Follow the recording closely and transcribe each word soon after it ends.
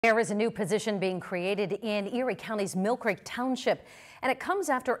There is a new position being created in Erie County's Millcreek Township, and it comes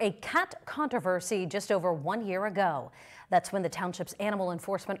after a cat controversy just over 1 year ago. That's when the township's animal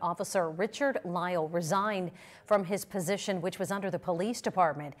enforcement officer, Richard Lyle, resigned from his position, which was under the police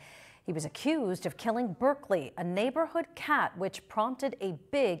department. He was accused of killing Berkeley, a neighborhood cat, which prompted a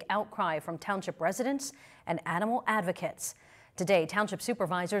big outcry from township residents and animal advocates. Today, township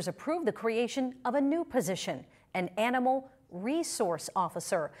supervisors approved the creation of a new position, an animal resource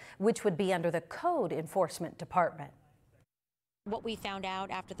officer, which would be under the code enforcement department. What we found out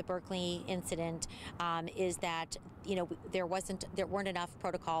after the Berkeley incident is that there weren't enough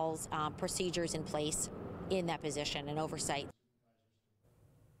protocols, procedures in place in that position and oversight.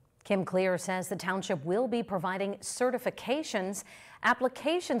 Kim Clear says the township will be providing certifications.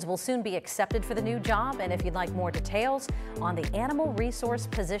 Applications will soon be accepted for the new job, and if you'd like more details on the animal resource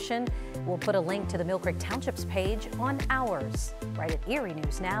position, we'll put a link to the Millcreek Township's page on ours right at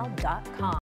erienewsnow.com.